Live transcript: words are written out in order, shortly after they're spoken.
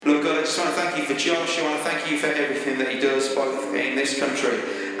just want to thank you for Josh. I want to thank you for everything that he does, both in this country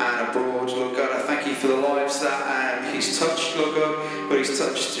and abroad. Lord God, I thank you for the lives that he's touched, Lord God, but he's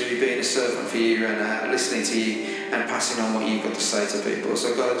touched through being a servant for you and listening to you and passing on what you've got to say to people.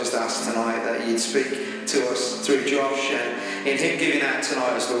 So God, I just ask tonight that you'd speak to us through Josh, and in him giving out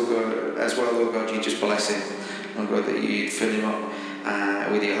tonight as well, Lord God, you just bless him. Lord God, that you'd fill him up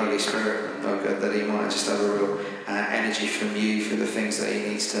with your Holy Spirit, Lord God, that he might just have a real energy from you for the things that he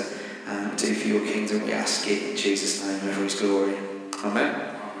needs to do for your kingdom. We ask it in Jesus' name, over his glory.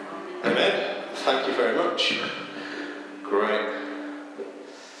 Amen. Amen. Thank you very much. Great.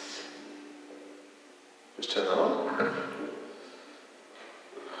 Just turn that on.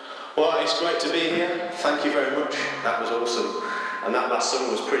 Well, it's great to be here. Thank you very much. That was awesome. And that last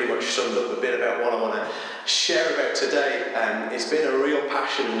song was pretty much summed up a bit about what I want to share about today. It's been a real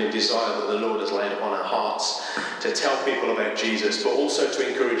passion and a desire that the Lord has laid upon our hearts to tell people about Jesus, but also to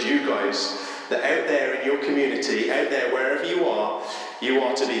encourage you guys that out there in your community, out there wherever you are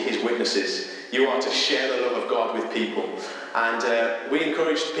to be his witnesses. You are to share the love of God with people. And we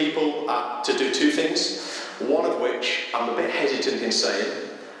encourage people to do two things, one of which I'm a bit hesitant in saying.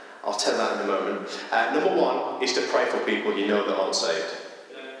 I'll tell that in a moment. Number one is to pray for people you know that aren't saved.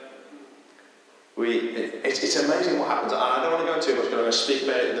 It's amazing what happens. And I don't want to go into too much, but I'm going to speak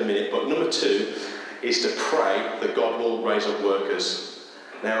about it in a minute. But number two is to pray that God will raise up workers.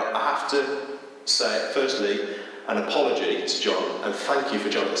 Now, I have to say, firstly, an apology to John, and thank you for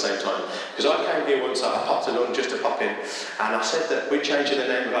John at the same time. Because I came here once, I popped along just to pop in, and I said that we're changing the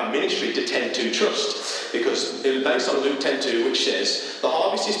name of our ministry to Tend to Trust, because it was based on Luke 10:2, which says, the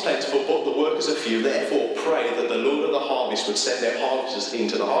harvest is plentiful, but the workers are few, therefore pray that the Lord of the harvest would send their harvesters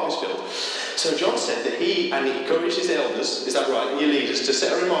into the harvest field. So John said that he encouraged his elders, is that right, and your leaders, to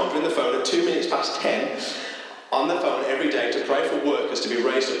set a reminder in the phone at 2 minutes past 10 on the phone every day to pray for workers to be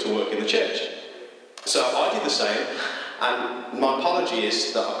raised up to work in the church. So I did the same, and my apology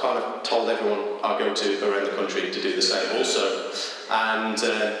is that I kind of told everyone I go to around the country to do the same also. And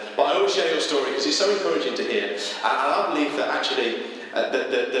but I always share your story because it's so encouraging to hear. And I believe that actually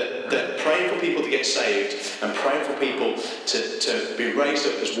that praying for people to get saved and praying for people to be raised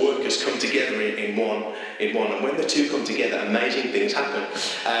up as workers come together in one. And when the two come together, amazing things happen.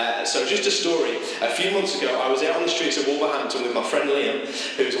 So just a story. A few months ago, I was out on the streets of Wolverhampton with my friend Liam,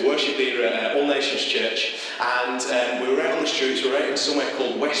 who's a worship leader at All Nations Church. And we were out on the streets, we were out in somewhere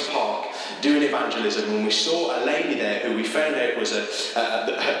called West Park, doing evangelism, and we saw a lady there who we found out was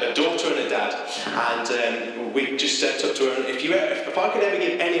a daughter and a dad, and we just stepped up to her, and if I could ever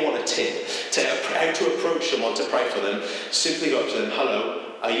give anyone a tip to how to approach someone to pray for them, simply go up to them, hello,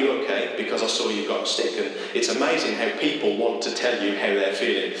 are you okay? Because I saw you got a stick. And it's amazing how people want to tell you how they're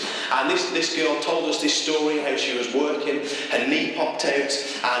feeling. And this girl told us this story, how she was working, her knee popped out,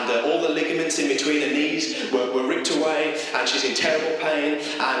 and all the ligaments in between her knees were ripped away, and she's in terrible pain.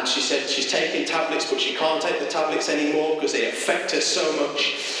 And she said she's taking tablets, but she can't take the tablets anymore because they affect her so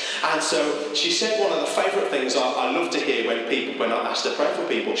much. And so she said one of the favourite things I love to hear when I ask to pray for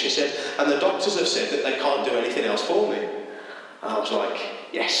people, she said, and the doctors have said that they can't do anything else for me. And I was like,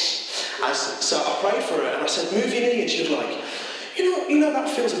 yes. And so I prayed for her and I said, move your knee. And she was like, you know that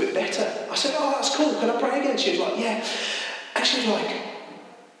feels a bit better. I said, oh, that's cool. Can I pray again? She was like, yeah. And she was like,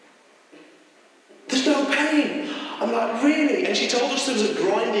 there's no pain. I'm like, really? And she told us there was a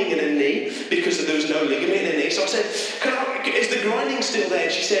grinding in her knee because there was no ligament in her knee. So I said, is the grinding still there?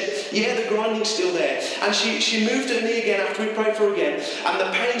 And she said, yeah, the grinding's still there. And she moved her knee again after we prayed for her again, and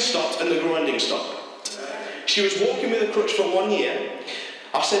the pain stopped and the grinding stopped. She was walking with a crutch for 1 year.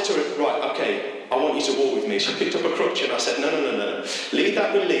 I said to her, right, okay, I want you to walk with me. She picked up a crutch and I said, no. Leave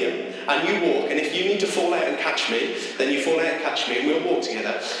that with Liam and you walk, and if you need to fall out and catch me, then you fall out and catch me and we'll walk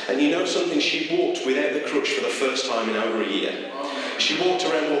together. And you know something, she walked without the crutch for the first time in over a year. She walked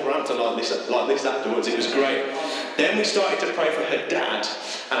around Wolverhampton like this afterwards. It was great. Then we started to pray for her dad,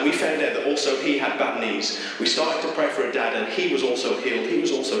 and we found out that also he had bad knees. We started to pray for her dad, and he was also healed. He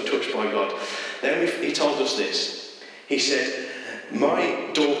was also touched by God. Then he told us this. He said,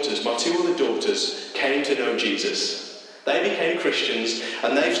 my two other daughters came to know Jesus. They became Christians,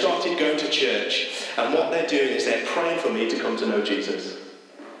 and they've started going to church, and what they're doing is they're praying for me to come to know Jesus.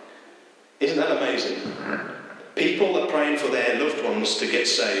 Isn't that amazing? People are praying for their loved ones to get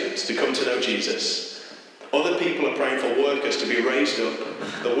saved, to come to know Jesus. Other people are praying for workers to be raised up.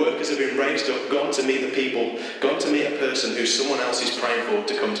 The workers have been raised up, gone to meet the people, gone to meet a person who someone else is praying for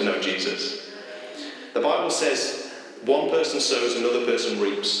to come to know Jesus. The Bible says, one person sows, another person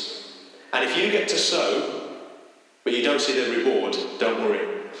reaps. And if you get to sow, but you don't see the reward, don't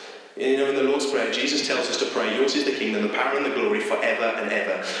worry. You know, in the Lord's Prayer, Jesus tells us to pray, yours is the kingdom, the power and the glory forever and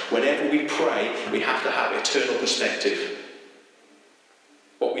ever. Whenever we pray, we have to have eternal perspective.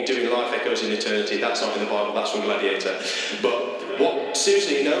 What we do in life echoes in eternity. That's not in the Bible, that's from Gladiator. But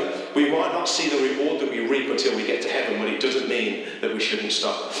seriously, you know, we might not see the reward that we reap until we get to heaven, but it doesn't mean that we shouldn't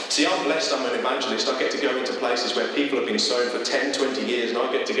stop. See, I'm blessed, I'm an evangelist. I get to go into places where people have been sowing for 10, 20 years, and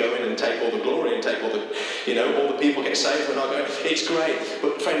I get to go in and take all the glory and take all the, you know, all the people get saved, and I go, it's great.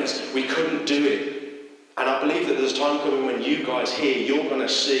 But friends, we couldn't do it. And I believe that there's a time coming when you guys here, you're going to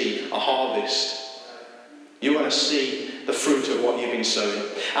see a harvest. You're going to see the fruit of what you've been sowing.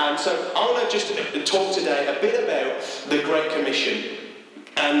 And so I want to just talk today a bit about the Great Commission.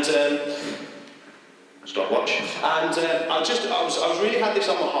 And stopwatch. And I was really had this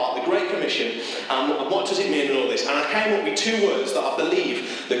on my heart, the Great Commission, and what does it mean and all this. And I came up with two words that I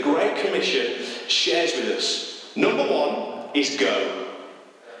believe the Great Commission shares with us. Number one is go.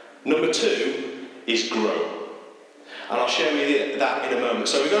 Number two is grow. And I'll share with you that in a moment.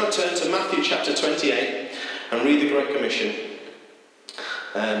 So we're going to turn to Matthew chapter 28 and read the Great Commission.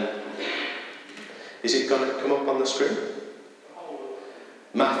 Is it going to come up on the screen?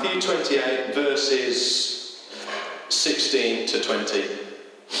 Matthew 28 verses 16 to 20.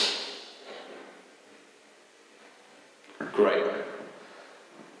 Great.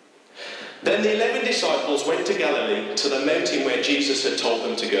 Then the 11 disciples went to Galilee, to the mountain where Jesus had told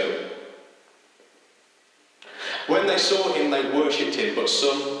them to go. When they saw him, they worshipped him, but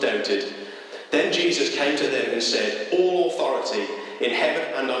some doubted. Then Jesus came to them and said, all authority in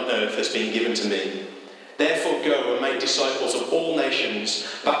heaven and on earth has been given to me. Therefore go and make disciples of all nations,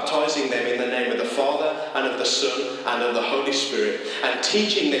 baptizing them in the name of the Father and of the Son and of the Holy Spirit, and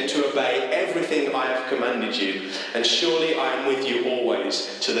teaching them to obey everything I have commanded you. And surely I am with you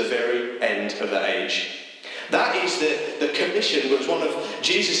always to the very end of the age. That is the commission was one of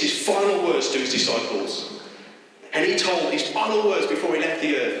Jesus' final words to his disciples. And he told his final words before he left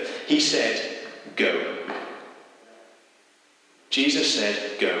the earth. He said, go. Jesus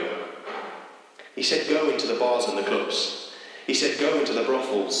said, go. He said, go into the bars and the clubs. He said, go into the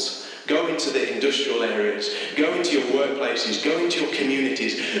brothels. Go into the industrial areas. Go into your workplaces. Go into your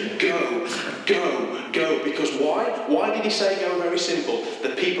communities. Go, go, go. Because why? Why did he say go? Very simple.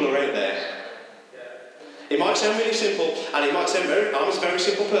 The people are out there. It might sound really simple, and it might sound I'm a very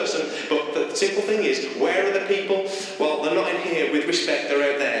simple person, but the simple thing is, where are the people? Well, they're not in here with respect,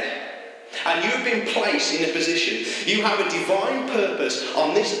 they're out there. And you've been placed in a position. You have a divine purpose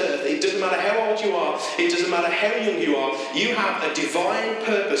on this earth. It doesn't matter how old you are. It doesn't matter how young you are. You have a divine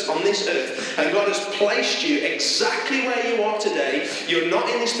purpose on this earth. And God has placed you exactly where you are today. You're not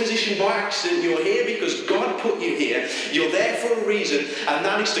in this position by accident. You're here because God put you here. You're there for a reason, and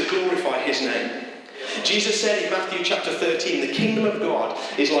that is to glorify his name. Jesus said in Matthew chapter 13, the kingdom of God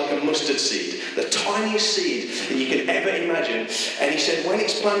is like a mustard seed, the tiniest seed that you can ever imagine. And he said when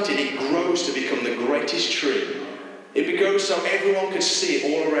it's planted, it grows to become the greatest tree. It grows so everyone can see it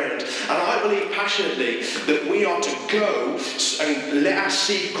all around. And I believe passionately that we are to go and let our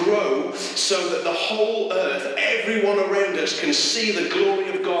seed grow so that the whole earth, everyone around us can see the glory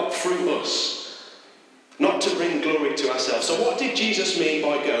of God through us. Not to bring glory to ourselves. So what did Jesus mean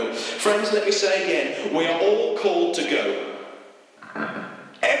by go? Friends, let me say again, we are all called to go.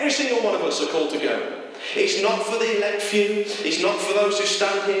 Every single one of us are called to go. It's not for the elect few. It's not for those who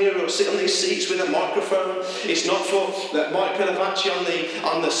stand here or sit on these seats with a microphone. It's not for Mike Pilavachi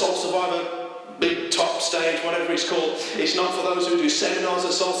on the Soul Survivor big top stage, whatever it's called. It's not for those who do seminars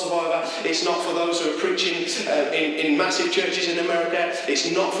at Soul Survivor. It's not for those who are preaching in massive churches in America.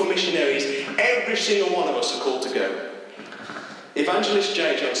 It's not for missionaries. Every single one of us are called to go. Evangelist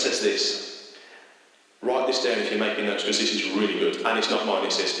J. John says this. Write this down if you're making notes, because this is really good. And it's not mine,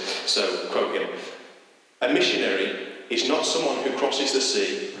 it's his. So, quote him. A missionary is not someone who crosses the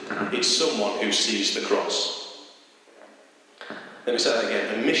sea. It's someone who sees the cross. Let me say that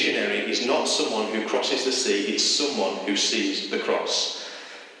again. A missionary is not someone who crosses the sea, it's someone who sees the cross.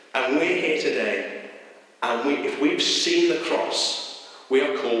 And we're here today, and if we've seen the cross, we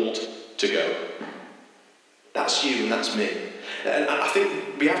are called to go. That's you and that's me. And I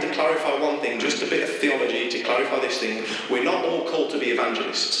think we have to clarify one thing, just a bit of theology to clarify this thing. We're not all called to be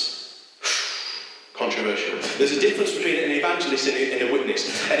evangelists. Controversial. There's a difference between an evangelist and a witness.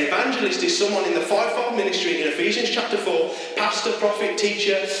 An evangelist is someone in the fivefold ministry in Ephesians chapter 4, pastor, prophet,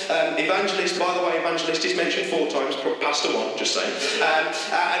 teacher, evangelist. By the way, evangelist is mentioned 4 times, pastor 1, just saying.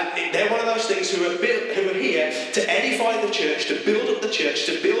 And they're one of those things who are here to edify the church, to build up the church,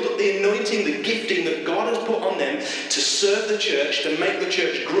 to build up the anointing, the gifting that God has put on them to serve the church, to make the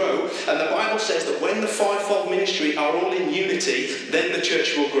church grow. And the Bible says that when the fivefold ministry are all in unity, then the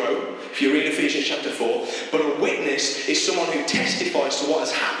church will grow. If you read Ephesians chapter 4. But a witness is someone who testifies to what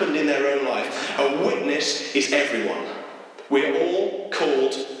has happened in their own life. A witness is everyone. We're all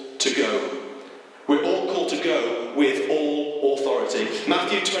called to go. We're all called to go with all authority.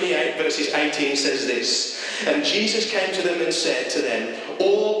 Matthew 28 verses 18 says this. And Jesus came to them and said to them,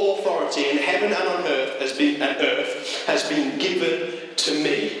 all authority in heaven and on earth has been given to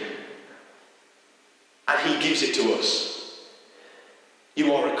me. And he gives it to us.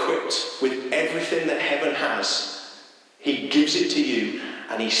 You are equipped with everything that heaven has. He gives it to you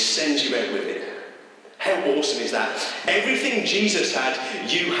and he sends you out with it. How awesome is that? Everything Jesus had,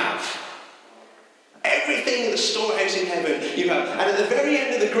 you have. Everything in the storehouse in heaven, you have. And at the very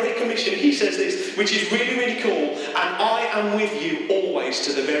end of the Great Commission, he says this, which is really, really cool. And I am with you always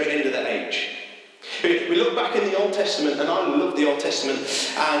to the very end of the age. We look back in the Old Testament, and I love the Old Testament,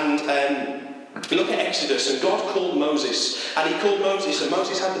 and we look at Exodus, and God called Moses, and he called Moses, and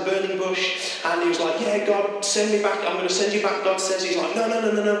Moses had the burning bush, and he was like, yeah, God, send me back, I'm going to send you back. God says, he's like, no.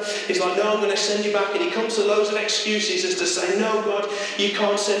 He's like, no, I'm going to send you back, and he comes to loads of excuses as to say, no, God, you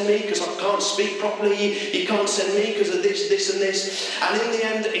can't send me because I can't speak properly, you can't send me because of this, and this, and in the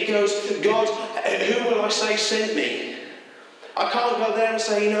end, he goes, God, who will I say sent me? I can't go there and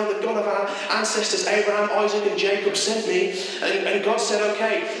say, the God of our ancestors, Abraham, Isaac and Jacob sent me. And God said,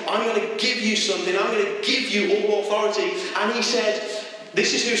 okay, I'm going to give you something. I'm going to give you all authority. And he said,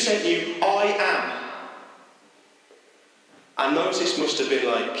 this is who sent you. I am. And Moses must have been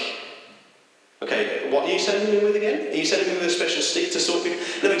like, okay, what are you sending me with again? Are you sending me with a special stick to sort people?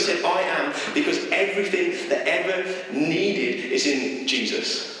 No, he said, I am, because everything that ever needed is in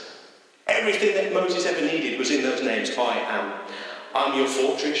Jesus. Everything that Moses ever needed was in those names. I am. I'm your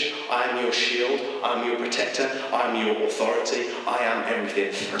fortress. I am your shield. I'm your protector. I'm your authority. I am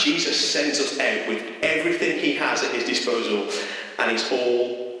everything. Jesus sends us out with everything he has at his disposal, and it's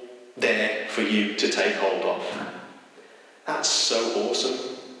all there for you to take hold of. That's so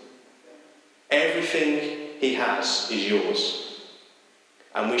awesome. Everything he has is yours,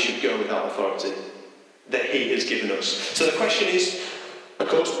 and we should go with that authority that he has given us. So the question is, of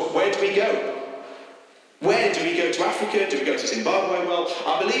course, where do we go? Where do we go? To Africa? Do we go to Zimbabwe? Well,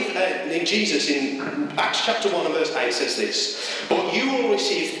 I believe in Jesus in Acts chapter 1 and verse 8 says this. But you will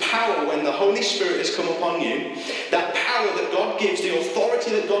receive power when the Holy Spirit has come upon you. That power that God gives, the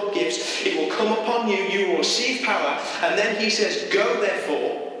authority that God gives, it will come upon you. You will receive power. And then he says, go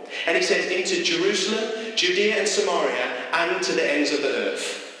therefore. And he says, into Jerusalem, Judea and Samaria, and to the ends of the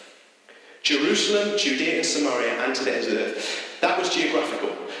earth. Jerusalem, Judea and Samaria, and to the ends of the earth. That was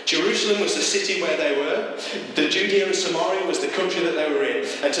geographical. Jerusalem was the city where they were. The Judea and Samaria was the country that they were in.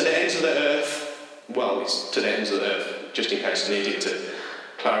 And to the ends of the earth, well, it's to the ends of the earth, just in case I needed to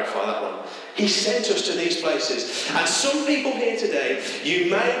clarify that one. He sent us to these places. And some people here today,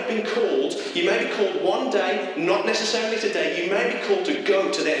 you may have been called, you may be called one day, not necessarily today, you may be called to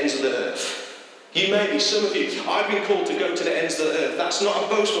go to the ends of the earth. You may be, some of you, I've been called to go to the ends of the earth. That's not a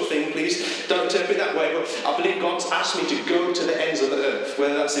boastful thing, please don't interpret it that way, but I believe God's asked me to go to the ends of the earth,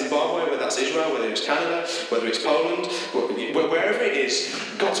 whether that's Zimbabwe, whether that's Israel, whether it's Canada, whether it's Poland, wherever it is,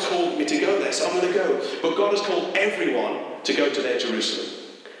 God's called me to go there, so I'm going to go. But God has called everyone to go to their Jerusalem.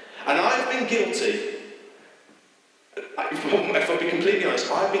 And I've been guilty, if I'll be completely honest,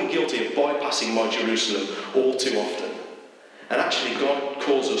 I've been guilty of bypassing my Jerusalem all too often. And actually, God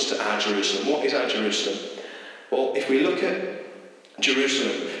calls us to our Jerusalem. What is our Jerusalem? Well, if we look at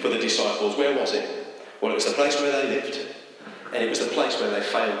Jerusalem for the disciples, where was it? Well, it was the place where they lived. And it was the place where they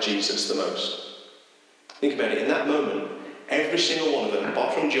failed Jesus the most. Think about it. In that moment, every single one of them,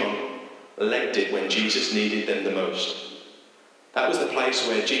 apart from John, legged it when Jesus needed them the most. That was the place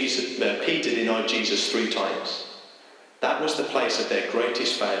where Peter denied Jesus 3 times. That was the place of their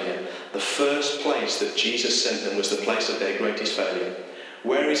greatest failure. The first place that Jesus sent them was the place of their greatest failure.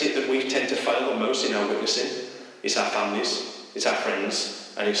 Where is it that we tend to fail the most in our witnessing? It's our families, it's our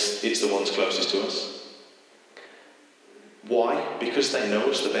friends, and it's the ones closest to us. Why? Because they know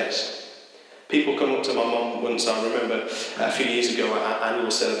us the best. People come up to my mum once, I remember a few years ago at our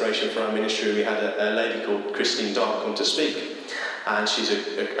annual celebration for our ministry, we had a lady called Christine Dark come to speak. And she's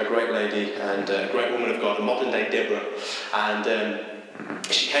a great lady and a great woman of God, a modern day Deborah. And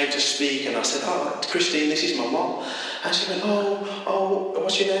she came to speak, and I said, "Oh, Christine, this is my mom." And she went, oh,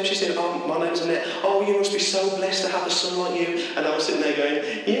 what's your name? She said, "Oh, my name's Annette." "Oh, you must be so blessed to have a son like you." And I was sitting there going,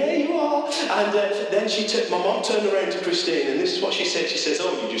 "Yeah, you are." And then my mom turned around to Christine, and this is what she said. She says,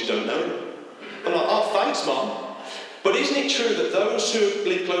 "Oh, you just don't know him." I'm like, "Oh, thanks, Mom." But isn't it true that those who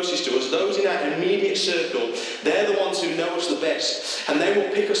live closest to us, those in our immediate circle, they're the ones who know us the best, and they will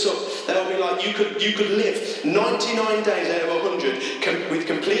pick us up. They'll be like, you could live 99 days out of 100 with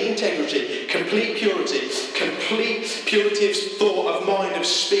complete integrity, complete purity of thought, of mind, of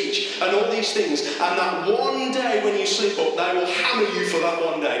speech, and all these things. And that one day when you slip up, they will hammer you for that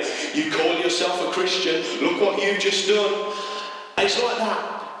one day. You call yourself a Christian, look what you've just done. And it's like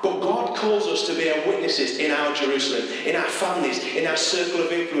that. But God calls us to be our witnesses in our Jerusalem, in our families, in our circle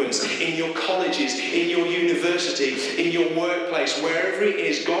of influence, in your colleges, in your university, in your workplace, wherever it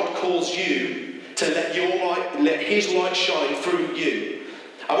is. God calls you to let His light shine through you.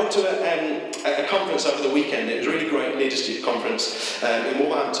 I went to a conference over the weekend. It was a really great leadership conference in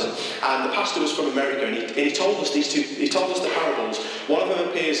Wolverhampton, and the pastor was from America, and he told us he told us the parables. One of them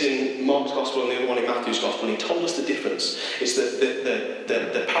appears in Mark's Gospel and the other one in Matthew's Gospel, and he told us the difference. It's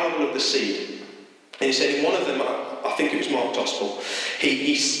the parable of the seed. And he said in one of them, I think it was Mark's Gospel,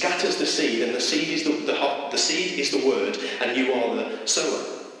 he scatters the seed, and the seed is the seed is the word, and you are the sower.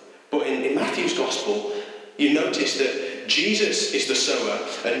 But in Matthew's Gospel, you notice that Jesus is the sower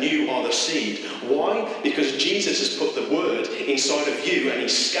and you are the seed. Why? Because Jesus has put the word inside of you, and He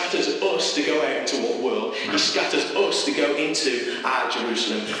scatters us to go out into what world? He scatters us to go into our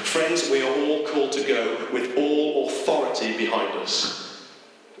Jerusalem. Friends, we are all called to go with all authority behind us.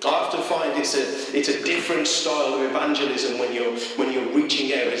 I often find it's a different style of evangelism when you're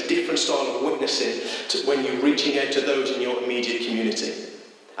reaching out. It's a different style of witnessing when you're reaching out to those in your immediate community.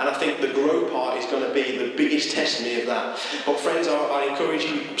 And I think the grow part is going to be the biggest testimony of that. But friends, I encourage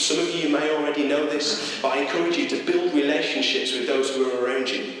you, some of you may already know this, but I encourage you to build relationships with those who are around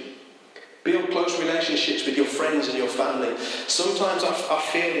you. Build close relationships with your friends and your family. Sometimes I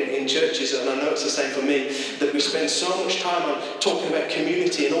feel in churches, and I know it's the same for me, that we spend so much time on talking about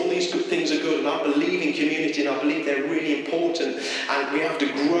community, and all these good things are good, and I believe in community, and I believe they're really important, and we have to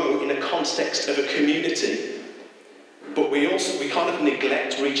grow in a context of a community. But we kind of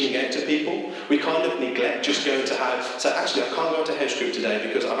neglect reaching out to people. We kind of neglect just going to actually I can't go to house group today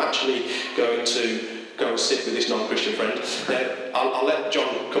because I'm actually going to go and sit with this non-Christian friend. Now, I'll let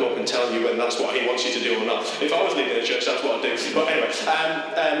John come up and tell you whether that's what he wants you to do or not. If I was leading a church, that's what I'd do. But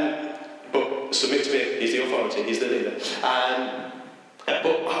anyway, but submit to me. He's the authority. He's the leader.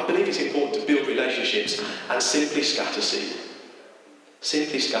 But I believe it's important to build relationships and simply scatter seed.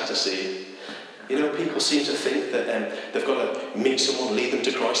 Simply scatter seed. You know, people seem to think that they've got to meet someone, lead them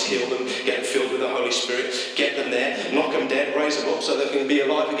to Christ, heal them, get them filled with the Holy Spirit, get them there, knock them dead, raise them up so they can be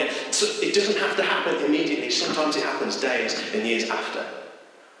alive again. So it doesn't have to happen immediately. Sometimes it happens days and years after.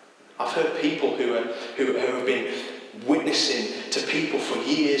 I've heard people who have been witnessing to people for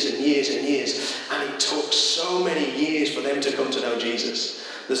years and years and years, and it took so many years for them to come to know Jesus.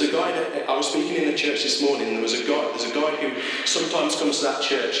 There's a guy that I was speaking in the church this morning, and there's a guy who sometimes comes to that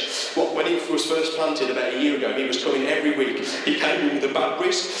church. When he was first planted about a year ago, he was coming every week. He came with a bad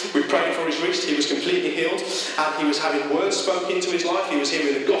wrist. We prayed for his wrist. He was completely healed, and he was having words spoken into his life. He was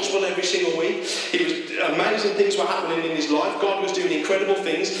hearing the gospel every single week. Amazing things were happening in his life. God was doing incredible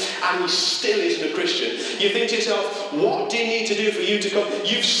things, and he still isn't a Christian. You think to yourself, what do you need to do for you to come?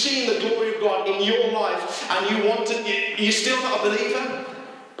 You've seen the glory of God in your life, and you're still not a believer?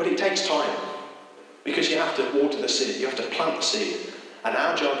 But it takes time, because you have to water the seed, you have to plant the seed, and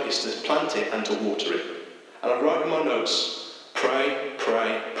our job is to plant it and to water it. And I wrote in my notes, pray,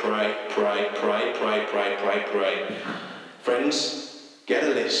 pray, pray, pray, pray, pray, pray, pray, pray. Friends, get a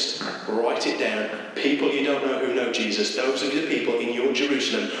list, write it down. People you don't know who know Jesus, those of the people in your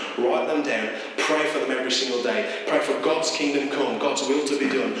Jerusalem, write them down, pray for them every single day. Pray for God's kingdom come, God's will to be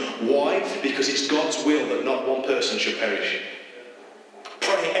done. Why? Because it's God's will that not one person should perish.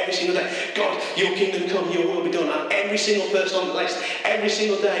 Pray every single day, God, your kingdom come, your will be done. And every single person on the list, every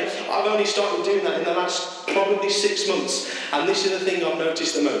single day. I've only started doing that in the last probably 6 months. And this is the thing I've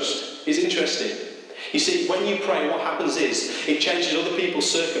noticed the most. It's interesting. You see, when you pray, what happens is it changes other people's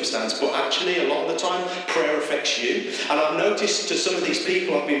circumstance, but actually a lot of the time prayer affects you. And I've noticed to some of these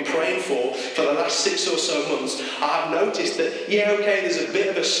people I've been praying for the last 6 or so months, I've noticed that, there's a bit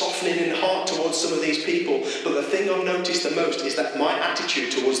of a softening in heart towards some of these people, but the thing I've noticed the most is that my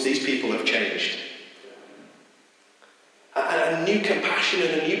attitude towards these people have changed. And a new compassion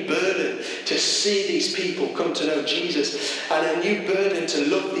and a new burden to see these people come to know Jesus, and a new burden to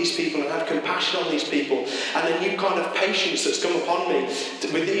love these people and have compassion on these people, and a new kind of patience that's come upon me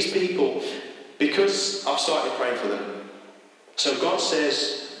with these people because I've started praying for them. So God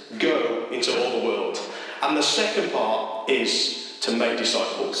says, go into all the world. And the second part is to make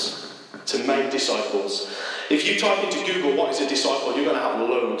disciples. To make disciples. If you type into Google what is a disciple, you're going to have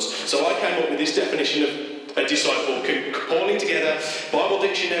loads. So I came up with this definition of a disciple, calling together Bible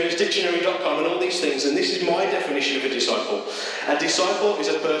dictionaries, dictionary.com and all these things, and this is my definition of a disciple. A disciple is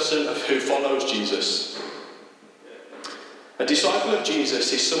a person who follows Jesus. A disciple of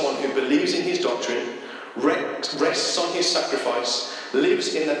Jesus is someone who believes in his doctrine, rests on his sacrifice,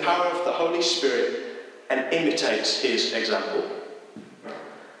 lives in the power of the Holy Spirit, and imitates his example.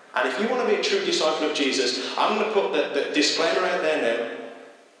 And if you want to be a true disciple of Jesus, I'm going to put the disclaimer out there now.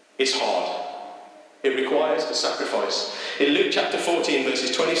 It's hard. It requires a sacrifice. In Luke chapter 14,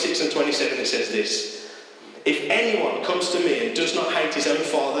 verses 26 and 27, it says this: if anyone comes to me and does not hate his own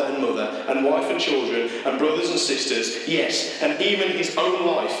father and mother, and wife and children, and brothers and sisters, yes, and even his own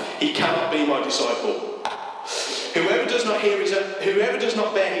life, he cannot be my disciple. Whoever does not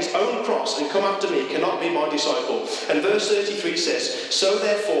bear his own cross and come after me cannot be my disciple. And verse 33 says, so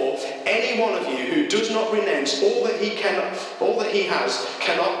therefore, any one of you who does not renounce all that he has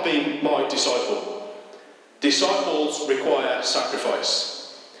cannot be my disciple. Disciples require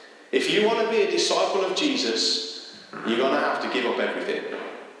sacrifice. If you want to be a disciple of Jesus, you're going to have to give up everything.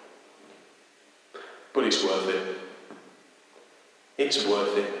 But it's worth it. It's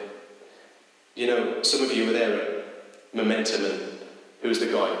worth it. You know, some of you were there at Momentum, and who was the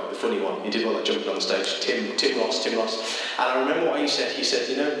guy, the funny one? He did all that jumping on the stage. Tim Ross. And I remember what he said. He said,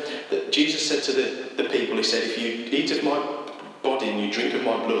 you know, that Jesus said to the people, he said, if you eat of my body and you drink of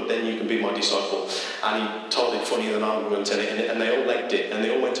my blood, then you can be my disciple. And he told it funnier than I'm going to tell it, and they all legged it, and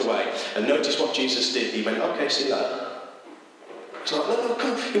they all went away. And notice what Jesus did. He went, okay, see you later. He's like, no,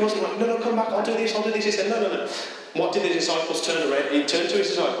 come. He wasn't like, no, come back, I'll do this. He said, no. What did the disciples turn around? He turned to his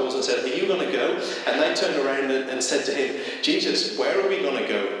disciples and said, are you going to go? And they turned around and said to him, Jesus, where are we going to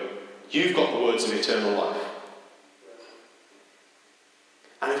go? You've got the words of eternal life.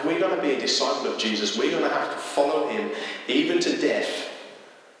 And if we're going to be a disciple of Jesus, we're going to have to follow him even to death.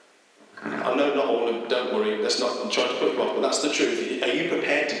 I know not all of them, don't worry, that's not, I'm trying to put you off, but that's the truth. Are you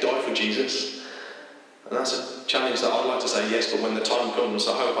prepared to die for Jesus? And that's a challenge that I'd like to say yes, but when the time comes,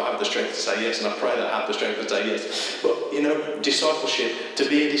 I hope I have the strength to say yes, and I pray that I have the strength to say yes. But, you know, discipleship, to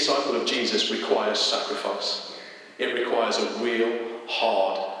be a disciple of Jesus requires sacrifice. It requires a real,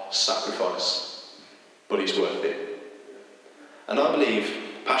 hard sacrifice. But it's worth it. And I believe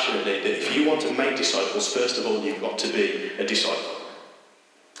passionately that if you want to make disciples, first of all, you've got to be a disciple.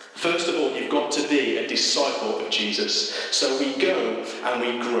 First of all, you've got to be a disciple of Jesus. So we go and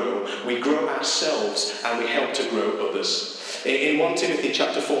we grow. We grow ourselves and we help to grow others. In 1 Timothy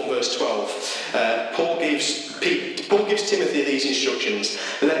chapter 4 verse 12, Paul gives Timothy these instructions.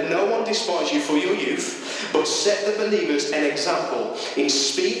 Let no one despise you for your youth, but set the believers an example in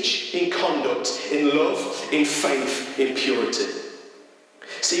speech, in conduct, in love, in faith, in purity.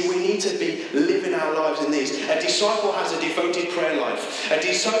 See, we need to be living our lives in these. A disciple has a devoted prayer life. A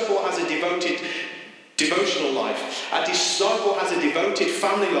disciple has a devoted devotional life. A disciple has a devoted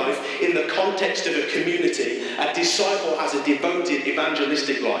family life in the context of a community. A disciple has a devoted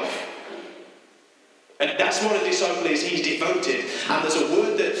evangelistic life. And that's what a disciple is. He's devoted. And there's a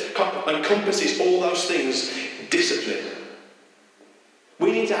word that encompasses all those things: discipline.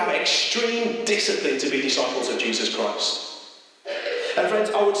 We need to have extreme discipline to be disciples of Jesus Christ. And friends,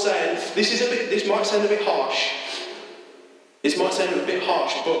 I would say, this might sound a bit harsh. This might sound a bit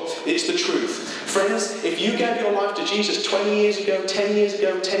harsh, but it's the truth. Friends, if you gave your life to Jesus 20 years ago, 10 years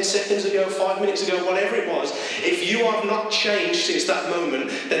ago, 10 seconds ago, 5 minutes ago, whatever it was, if you have not changed since that moment,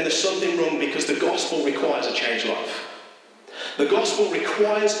 then there's something wrong, because the gospel requires a changed life. The gospel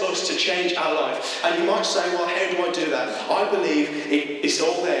requires us to change our life. And you might say, well, how do I do that? I believe it's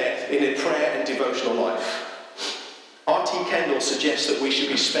all there in a prayer and devotional life. R.T. Kendall suggests that we should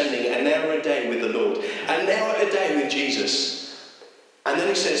be spending an hour a day with the Lord, an hour a day with Jesus. And then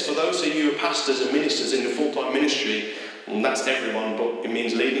he says, for those of you who are pastors and ministers in the full-time ministry, and that's everyone, but it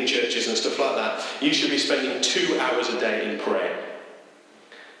means leading churches and stuff like that, you should be spending 2 hours a day in prayer.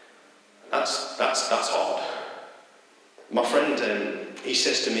 That's hard. My friend, he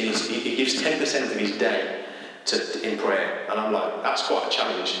says to me, he gives 10% of his day in prayer, and I'm like, that's quite a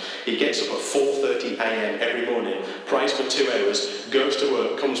challenge. He gets up at 4:30 a.m. every morning, prays for 2 hours, goes to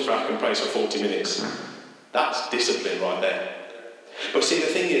work, comes back and prays for 40 minutes. That's discipline right there. But see, the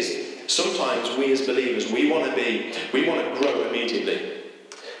thing is, sometimes we as believers, we want to grow immediately.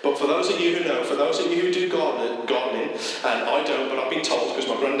 But for those of you who know, for those of you who do gardening, and I don't, but I've been told because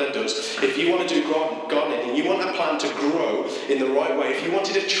my granddad does, if you want to do gardening and you want a plant to grow in the right way, if you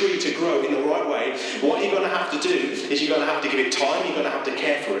wanted a tree to grow in the right way, what you're going to have to do is you're going to have to give it time, you're going to have to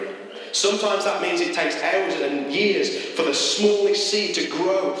care for it. Sometimes that means it takes hours and years for the smallest seed to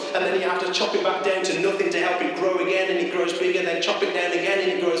grow, and then you have to chop it back down to nothing to help it grow again, and it grows bigger, then chop it down again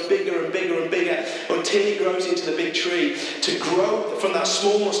and it grows bigger and bigger and bigger until it grows into the big tree. To grow from that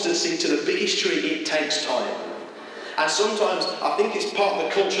small mustard seed to the biggest tree, it takes time. And sometimes I think it's part of the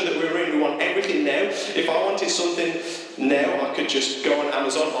culture that we're in. We want everything now. If I wanted something now, I could just go on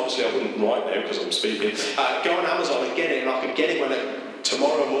Amazon. Obviously I wouldn't right now because I'm speaking. Go on Amazon and get it, and I could get it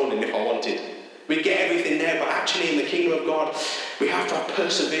tomorrow morning if I wanted. We get everything now, but actually in the kingdom of God, we have to have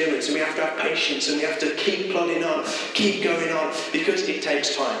perseverance, and we have to have patience, and we have to keep plodding on, keep going on, because it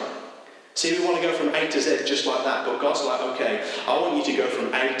takes time. See, we want to go from A to Z just like that, but God's like, okay, I want you to go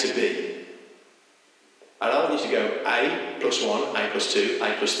from A to B. And I want you to go A plus 1, A plus 2,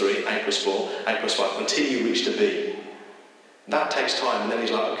 A plus 3, A plus 4, A plus 5, until you reach to B. That takes time, and then he's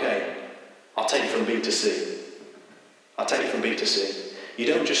like, okay, I'll take you from B to C. I'll take you from B to C. You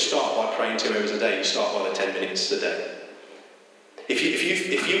don't just start by praying 2 hours a day, you start by the 10 minutes a day. If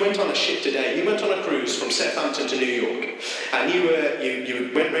you went on a ship today, you went on a cruise from Southampton to New York, and you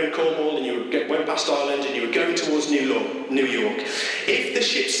went round Cornwall and you went past Ireland and you were going towards New York, if the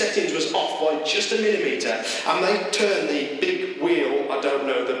ship's settings was off by just a millimetre and they turned the big wheel, I don't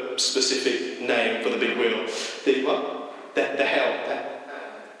know the specific name for the big wheel,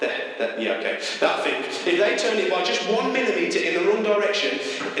 that thing. If they turned it by just 1 millimetre in the wrong direction,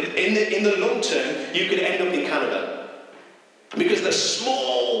 in the long term, you could end up in Canada. Because the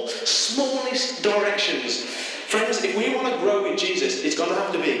smallest directions. Friends, if we want to grow with Jesus, it's going to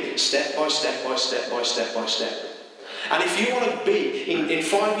have to be step by step by step by step by step. And if you want to be, in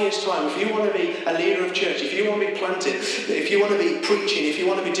 5 years' time, if you want to be a leader of church, if you want to be planted, if you want to be preaching, if you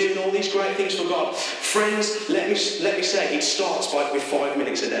want to be doing all these great things for God, friends, let me say, it starts with 5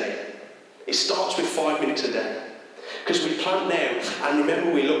 minutes a day. It starts with 5 minutes a day. Because we plant now, and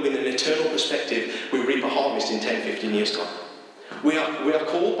remember, we look with an eternal perspective, we reap a harvest in 10, 15 years' time. We are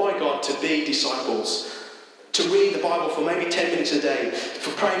called by God to be disciples, to read the Bible for maybe 10 minutes a day, to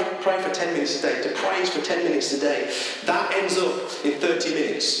pray for 10 minutes a day, to praise for 10 minutes a day. That ends up in 30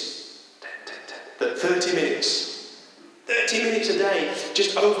 minutes. 30 minutes a day,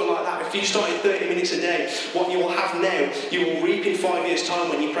 just over like that. If you started 30 minutes a day, what you will have now, you will reap in 5 years' time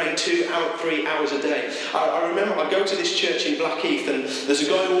when you're praying 3 hours a day. I remember I go to this church in Blackheath, and there's a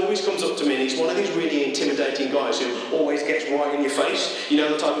guy who always comes up to me, and he's one of these really intimidating guys who always gets right in your face. You know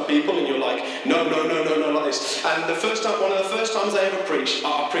the type of people, and you're like, no, like this. And one of the first times I ever preached,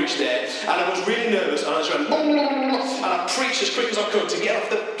 I preached there, and I was really nervous, and I was going, and I preached as quick as I could to get off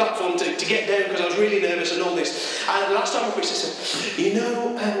the platform, to get down, because I was really nervous and all this. And the last time I preached, I said,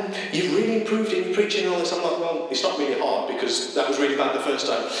 you've really improved in preaching and all this. I'm like, well, it's not really hard because that was really bad the first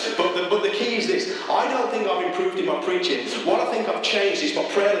time. But the key is this. I don't think I've improved in my preaching. What I think I've changed is my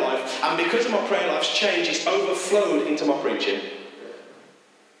prayer life. And because of my prayer life's change, it's overflowed into my preaching.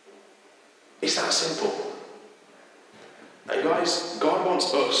 It's that simple. And guys, God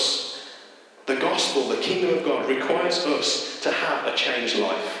wants us. The gospel, the kingdom of God, requires us to have a changed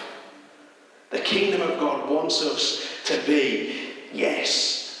life. The kingdom of God wants us to be,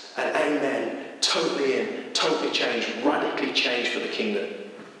 yes, and amen, totally in, totally changed, radically changed for the kingdom.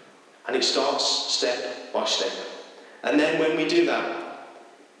 And it starts step by step. And then when we do that,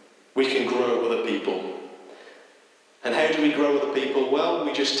 we can grow other people. And how do we grow other people? Well,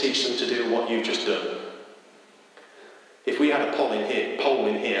 we just teach them to do what you've just done. If we had a poll in here,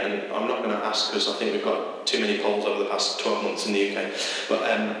 and I'm not going to ask because I think we've got too many polls over the past 12 months in the UK, but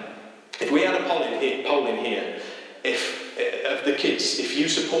if we had a poll in here, of the kids, if you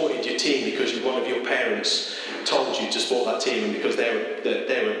supported your team because one of your parents told you to support that team, and because they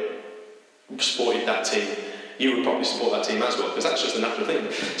were supported that team, you would probably support that team as well, because that's just the natural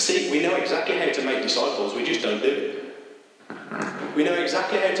thing. See, we know exactly how to make disciples, we just don't do it. We know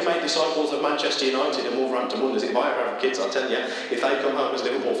exactly how to make disciples of Manchester United and Wolverhampton Wanderers. If I ever have kids, I'll tell you, if they come home as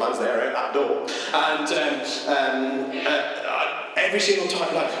Liverpool fans, they're out that door. And every single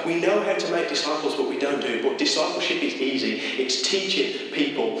time, like, we know how to make disciples, but we don't do it. But discipleship is easy. It's teaching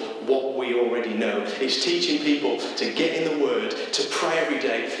people what we already know. It's teaching people to get in the Word, to pray every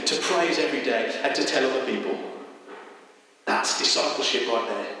day, to praise every day, and to tell other people. That's discipleship right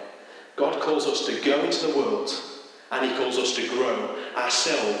there. God calls us to go into the world, and he calls us to grow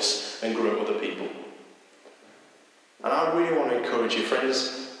ourselves and grow other people. And I really want to encourage you,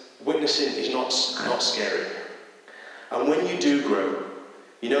 friends, witnessing is not scary. And when you do grow,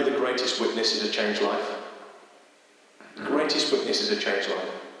 you know the greatest witness is a changed life. The greatest witness is a changed life.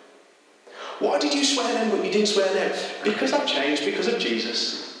 Why did you swear then but you didn't swear now? Because I've changed, because of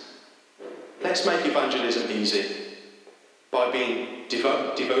Jesus. Let's make evangelism easy by being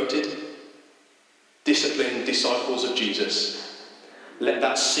devoted, disciplined disciples of Jesus. Let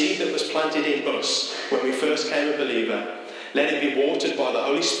that seed that was planted in us when we first came a believer, let it be watered by the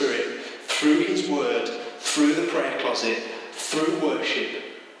Holy Spirit through His Word, through the prayer closet, through worship.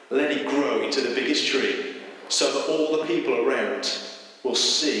 Let it grow into the biggest tree so that all the people around will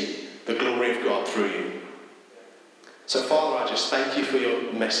see the glory of God through you. So Father, I just thank you for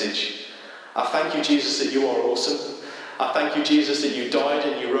your message. I thank you, Jesus, that you are awesome. I thank you, Jesus, that you died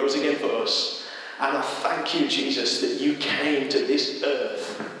and you rose again for us. And I thank you, Jesus, that you came to this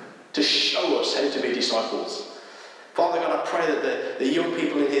earth to show us how to be disciples. Father God, I pray that the young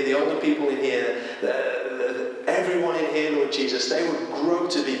people in here, the older people in here, everyone in here, Lord Jesus, they would grow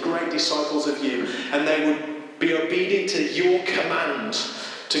to be great disciples of you, and they would be obedient to your command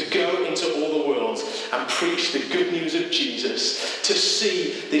to go into all the world and preach the good news of Jesus, to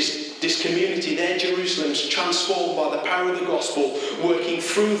see this community, their Jerusalem's transformed by the power of the gospel working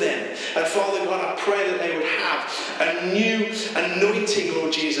through them. And Father God, I pray that they would have a new anointing,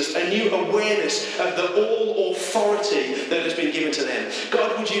 Lord Jesus, a new awareness of the all authority that has been given to them.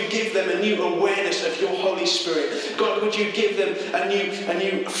 God, would you give them a new awareness of your Holy Spirit? God, would you give them a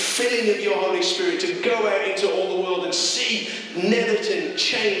new filling of your Holy Spirit to go out into all the world and see Netherton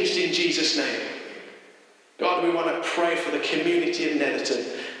changed in Jesus' name. God, we want to pray for the community of Netherton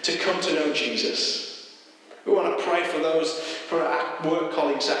to come to know Jesus. We want to pray for our work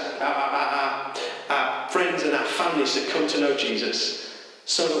colleagues, our friends and our families to come to know Jesus,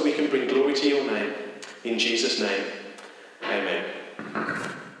 so that we can bring glory to your name. In Jesus' name.